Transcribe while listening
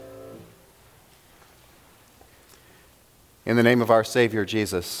In the name of our Savior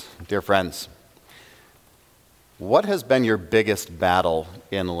Jesus, dear friends, what has been your biggest battle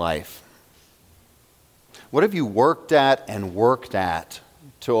in life? What have you worked at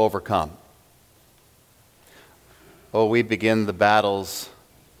to overcome? Oh, we begin the battles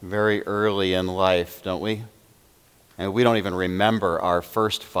very early in life, don't we? And we don't even remember our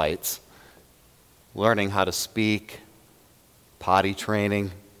first fights. Learning how to speak, potty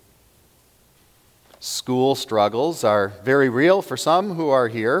training. School struggles are very real for some who are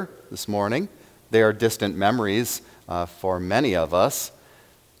here this morning. They are distant memories for many of us.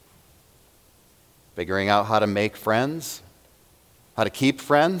 Figuring out how to make friends, how to keep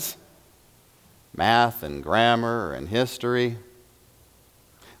friends, math and grammar and history.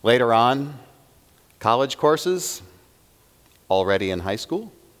 Later on, college courses, already in high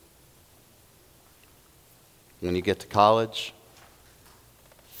school. When you get to college,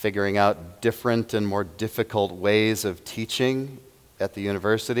 figuring out different and more difficult ways of teaching at the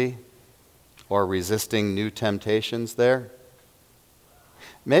university or resisting new temptations there.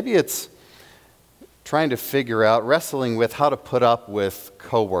 Maybe it's trying to figure out, wrestling with how to put up with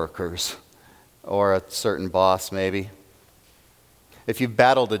coworkers or a certain boss maybe. If you've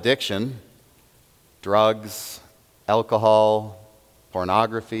battled addiction, drugs, alcohol,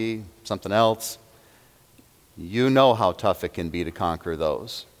 pornography, something else, you know how tough it can be to conquer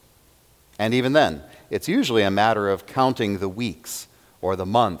those. And even then, it's usually a matter of counting the weeks or the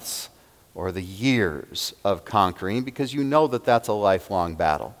months or the years of conquering because you know that that's a lifelong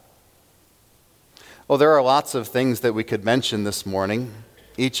battle. Well, there are lots of things that we could mention this morning.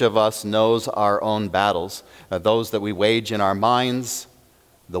 Each of us knows our own battles, those that we wage in our minds,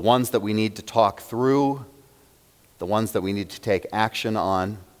 the ones that we need to talk through, the ones that we need to take action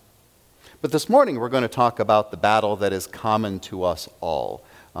on. But this morning we're going to talk about the battle that is common to us all.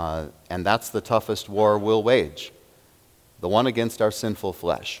 And that's the toughest war we'll wage, the one against our sinful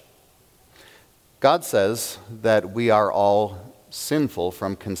flesh. God says that we are all sinful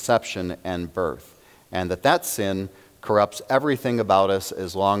from conception and birth, and that sin corrupts everything about us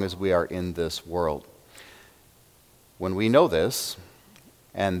as long as we are in this world. When we know this,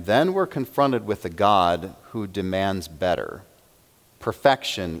 and then we're confronted with a God who demands better,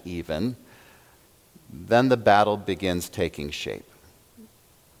 perfection even, then the battle begins taking shape.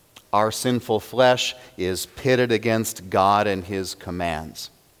 Our sinful flesh is pitted against God and His commands.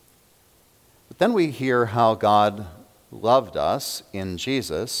 But then we hear how God loved us in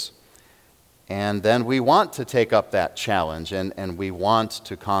Jesus, and then we want to take up that challenge, and we want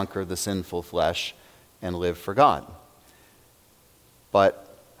to conquer the sinful flesh and live for God.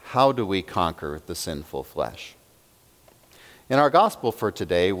 But how do we conquer the sinful flesh? In our gospel for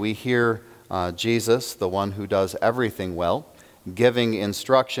today, we hear Jesus, the one who does everything well, giving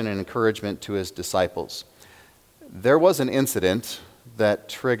instruction and encouragement to his disciples. There was an incident that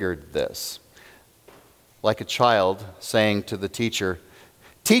triggered this. Like a child saying to the teacher,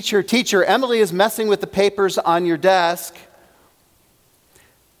 Teacher, Emily is messing with the papers on your desk."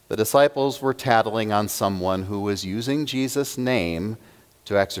 The disciples were tattling on someone who was using Jesus' name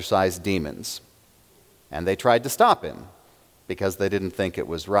to exorcise demons. And they tried to stop him because they didn't think it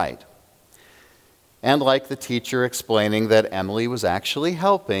was right. And like the teacher explaining that Emily was actually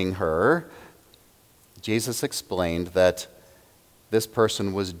helping her, Jesus explained that this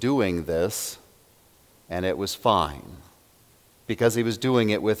person was doing this and it was fine because he was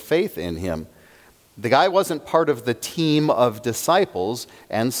doing it with faith in him. The guy wasn't part of the team of disciples,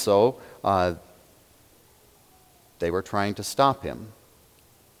 and so they were trying to stop him.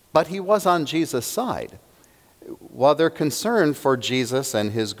 But he was on Jesus' side. While their concern for Jesus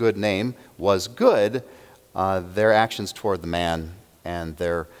and his good name was good, their actions toward the man and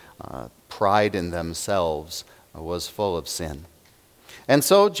their pride in themselves was full of sin. And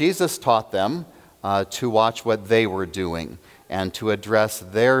so Jesus taught them to watch what they were doing and to address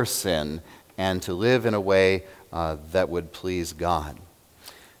their sin and to live in a way that would please God.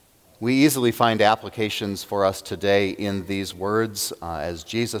 We easily find applications for us today in these words. As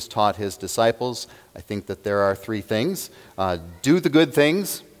Jesus taught his disciples, I think that there are three things. Do the good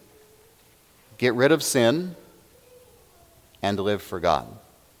things, get rid of sin, and live for God.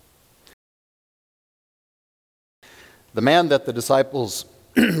 The man that the disciples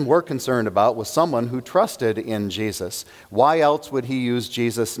were concerned about was someone who trusted in Jesus. Why else would he use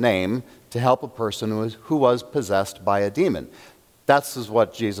Jesus' name to help a person who was possessed by a demon? That's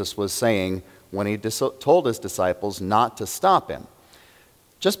what Jesus was saying when he told his disciples not to stop him.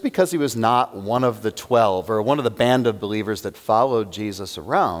 Just because he was not one of the 12 or one of the band of believers that followed Jesus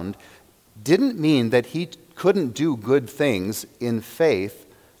around didn't mean that he couldn't do good things in faith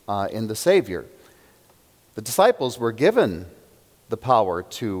in the Savior. The disciples were given the power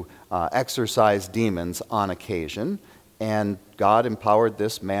to exorcise demons on occasion, and God empowered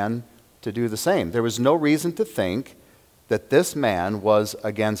this man to do the same. There was no reason to think that this man was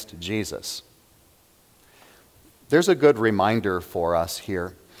against Jesus. There's a good reminder for us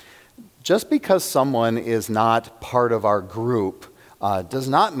here. Just because someone is not part of our group does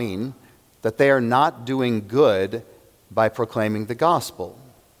not mean that they are not doing good by proclaiming the gospel.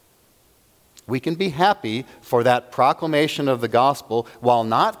 We can be happy for that proclamation of the gospel while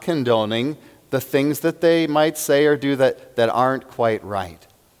not condoning the things that they might say or do that aren't quite right.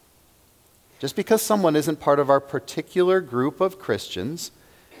 Just because someone isn't part of our particular group of Christians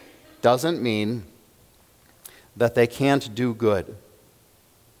doesn't mean that they can't do good.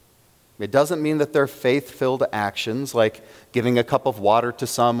 It doesn't mean that their faith-filled actions, like giving a cup of water to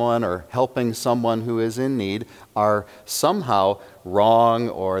someone or helping someone who is in need, are somehow wrong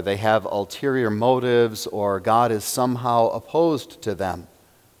or they have ulterior motives or God is somehow opposed to them.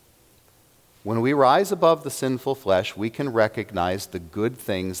 When we rise above the sinful flesh, we can recognize the good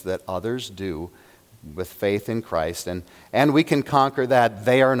things that others do with faith in Christ, and we can conquer that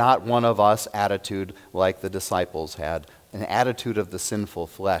 "they are not one of us" attitude like the disciples had, an attitude of the sinful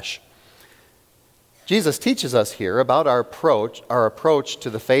flesh. Jesus teaches us here about our approach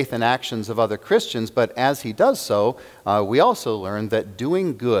to the faith and actions of other Christians, but as he does so, we also learn that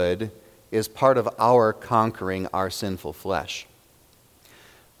doing good is part of our conquering our sinful flesh.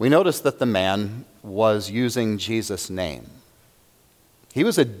 We notice that the man was using Jesus' name. He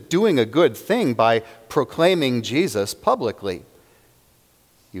was doing a good thing by proclaiming Jesus publicly.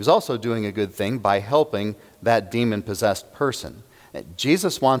 He was also doing a good thing by helping that demon-possessed person.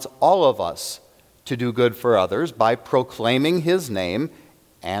 Jesus wants all of us to do good for others by proclaiming his name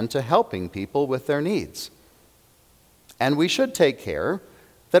and to helping people with their needs. And we should take care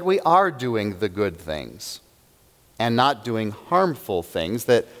that we are doing the good things and not doing harmful things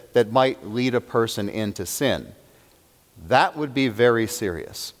that might lead a person into sin. That would be very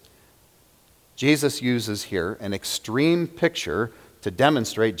serious. Jesus uses here an extreme picture to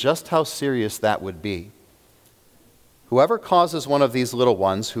demonstrate just how serious that would be. Whoever causes one of these little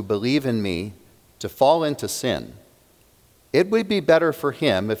ones who believe in me to fall into sin, it would be better for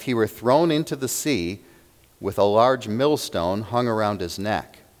him if he were thrown into the sea with a large millstone hung around his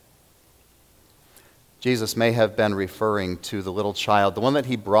neck. Jesus may have been referring to the little child, the one that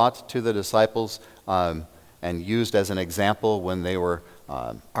he brought to the disciples and used as an example when they were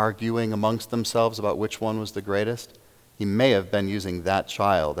arguing amongst themselves about which one was the greatest. He may have been using that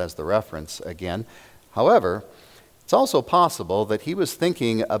child as the reference again. However, it's also possible that he was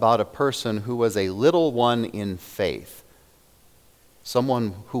thinking about a person who was a little one in faith,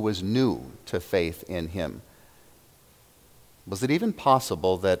 someone who was new to faith in him. Was it even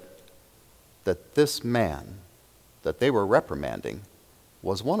possible that this man that they were reprimanding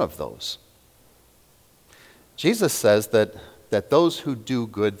was one of those? Jesus says that those who do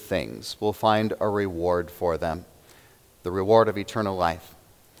good things will find a reward for them, the reward of eternal life.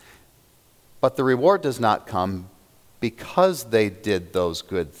 But the reward does not come because they did those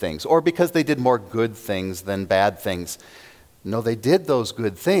good things or because they did more good things than bad things. No, they did those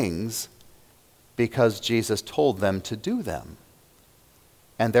good things because Jesus told them to do them.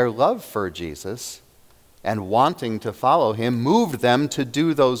 And their love for Jesus and wanting to follow him moved them to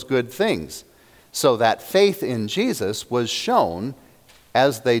do those good things. So that faith in Jesus was shown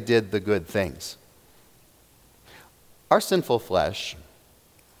as they did the good things. Our sinful flesh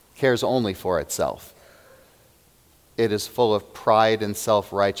cares only for itself. It is full of pride and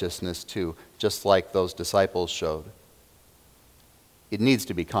self-righteousness too, just like those disciples showed. It needs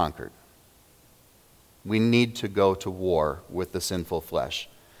to be conquered. We need to go to war with the sinful flesh.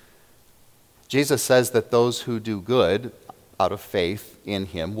 Jesus says that those who do good out of faith in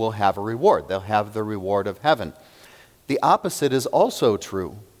him will have a reward. They'll have the reward of heaven. The opposite is also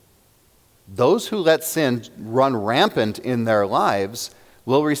true. Those who let sin run rampant in their lives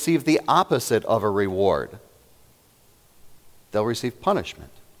will receive the opposite of a reward. They'll receive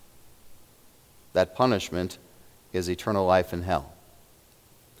punishment. That punishment is eternal life in hell.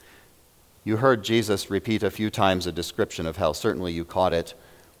 You heard Jesus repeat a few times a description of hell. Certainly you caught it.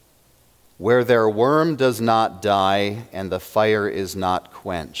 Where their worm does not die and the fire is not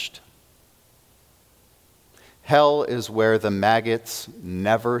quenched. Hell is where the maggots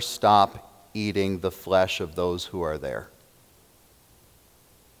never stop eating the flesh of those who are there.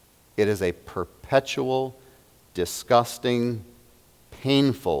 It is a perpetual, disgusting,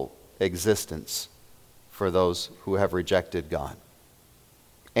 painful existence for those who have rejected God.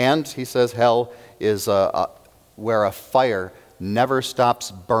 And, he says, hell is where a fire never stops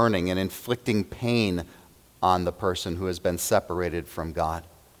burning and inflicting pain on the person who has been separated from God.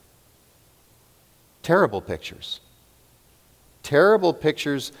 Terrible pictures. Terrible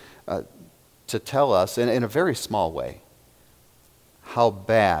pictures to tell us, in a very small way, how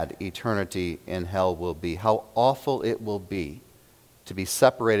bad eternity in hell will be, how awful it will be to be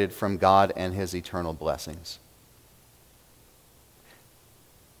separated from God and his eternal blessings.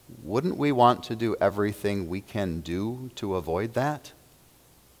 Wouldn't we want to do everything we can do to avoid that?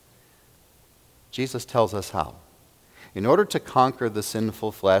 Jesus tells us how. In order to conquer the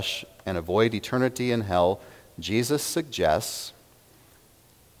sinful flesh and avoid eternity in hell, Jesus suggests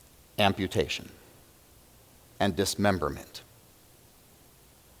amputation and dismemberment.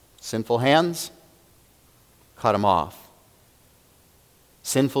 Sinful hands, cut them off.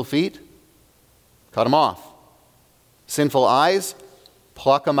 Sinful feet, cut them off. Sinful eyes,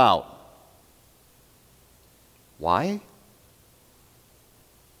 pluck them out. Why?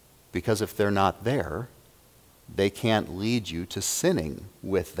 Because if they're not there, they can't lead you to sinning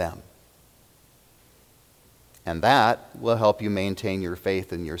with them. And that will help you maintain your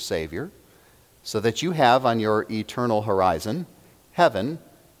faith in your Savior, so that you have on your eternal horizon heaven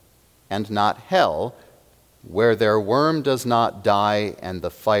and not hell, where their worm does not die and the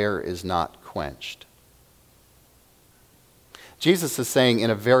fire is not quenched. Jesus is saying in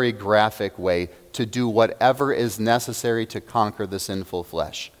a very graphic way to do whatever is necessary to conquer the sinful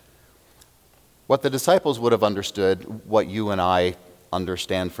flesh. What the disciples would have understood, what you and I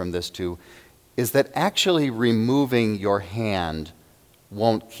understand from this too, is that actually removing your hand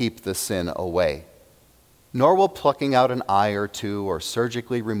won't keep the sin away, nor will plucking out an eye or two or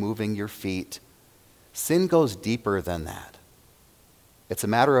surgically removing your feet. Sin goes deeper than that. It's a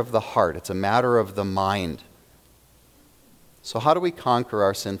matter of the heart. It's a matter of the mind. So how do we conquer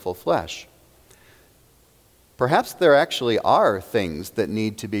our sinful flesh? Perhaps there actually are things that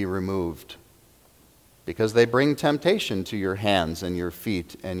need to be removed because they bring temptation to your hands and your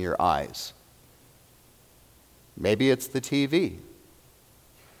feet and your eyes. Maybe it's the TV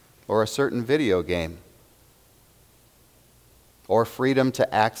or a certain video game or freedom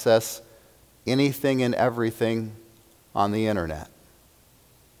to access anything and everything on the internet.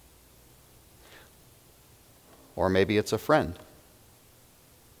 Or maybe it's a friend,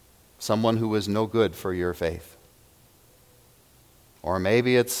 someone who is no good for your faith. Or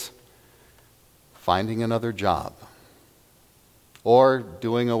maybe it's finding another job, or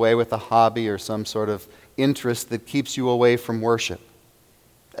doing away with a hobby or some sort of interest that keeps you away from worship.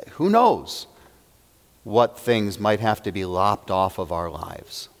 Who knows what things might have to be lopped off of our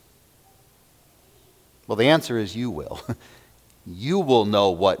lives? Well, the answer is you will. You will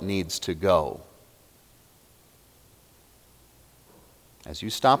know what needs to go. As you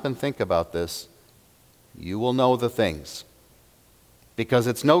stop and think about this, you will know the things. Because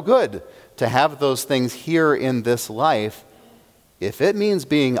it's no good to have those things here in this life if it means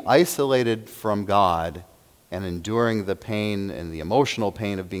being isolated from God and enduring the pain and the emotional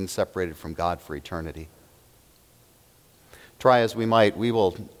pain of being separated from God for eternity. Try as we might, we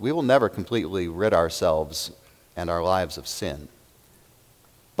will never completely rid ourselves and our lives of sin.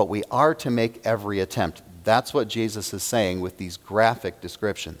 But we are to make every attempt. That's what Jesus is saying with these graphic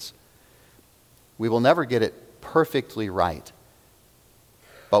descriptions. We will never get it perfectly right.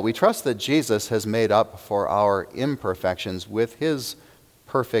 But we trust that Jesus has made up for our imperfections with his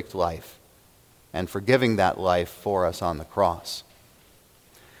perfect life and for giving that life for us on the cross.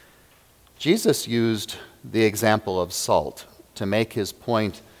 Jesus used the example of salt to make his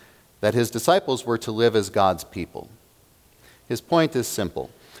point that his disciples were to live as God's people. His point is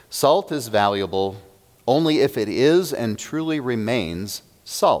simple. Salt is valuable only if it is and truly remains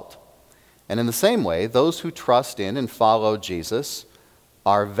salt. And in the same way, those who trust in and follow Jesus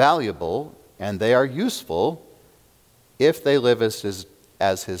are valuable and they are useful if they live as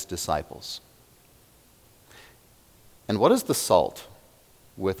his disciples. And what is the salt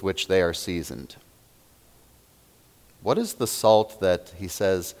with which they are seasoned? What is the salt that he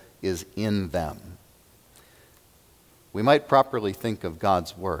says is in them? We might properly think of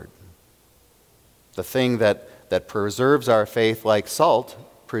God's word. The thing that preserves our faith like salt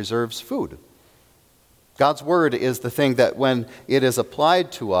preserves food. God's word is the thing that when it is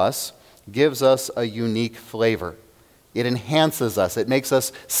applied to us gives us a unique flavor. It enhances us. It makes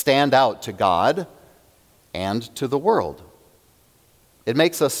us stand out to God and to the world. It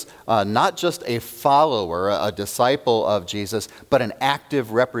makes us not just a follower, a disciple of Jesus, but an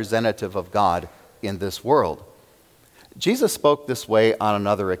active representative of God in this world. Jesus spoke this way on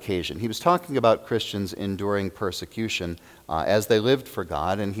another occasion. He was talking about Christians enduring persecution as they lived for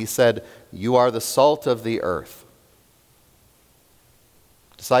God, and he said, "You are the salt of the earth."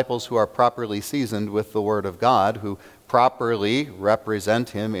 Disciples who are properly seasoned with the Word of God, who properly represent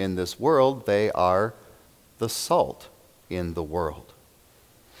Him in this world, they are the salt in the world.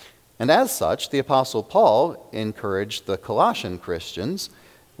 And as such, the Apostle Paul encouraged the Colossian Christians,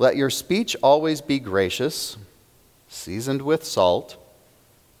 let your speech always be gracious, seasoned with salt,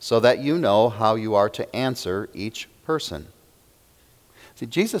 so that you know how you are to answer each person. See,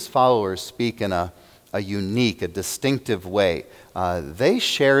 Jesus' followers speak in a unique, a distinctive way. They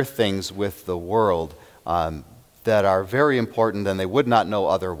share things with the world that are very important and they would not know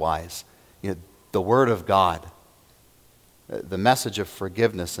otherwise. The Word of God, the message of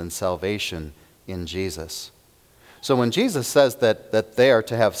forgiveness and salvation in Jesus. So when Jesus says that they are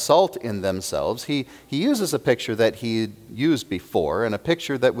to have salt in themselves, he uses a picture that he used before and a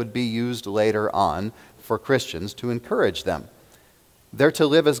picture that would be used later on for Christians to encourage them. They're to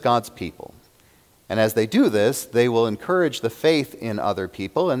live as God's people. And as they do this, they will encourage the faith in other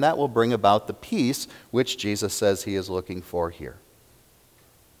people, and that will bring about the peace which Jesus says he is looking for here.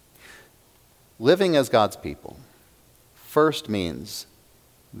 Living as God's people first means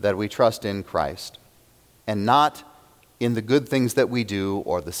that we trust in Christ and not in the good things that we do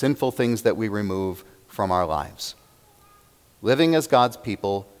or the sinful things that we remove from our lives. Living as God's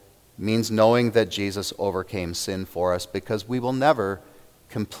people means knowing that Jesus overcame sin for us, because we will never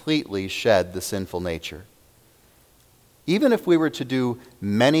completely shed the sinful nature. Even if we were to do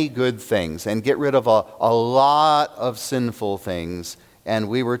many good things and get rid of a lot of sinful things, and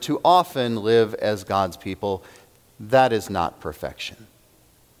we were to often live as God's people, that is not perfection.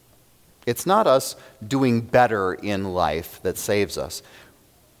 It's not us doing better in life that saves us.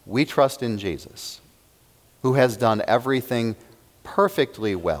 We trust in Jesus, who has done everything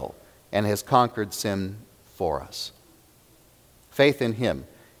perfectly well and has conquered sin for us. Faith in him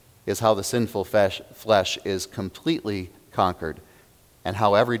is how the sinful flesh is completely conquered and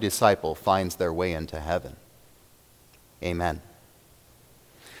how every disciple finds their way into heaven. Amen.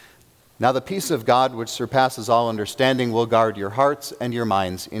 Now the peace of God, which surpasses all understanding, will guard your hearts and your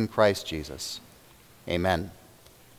minds in Christ Jesus. Amen.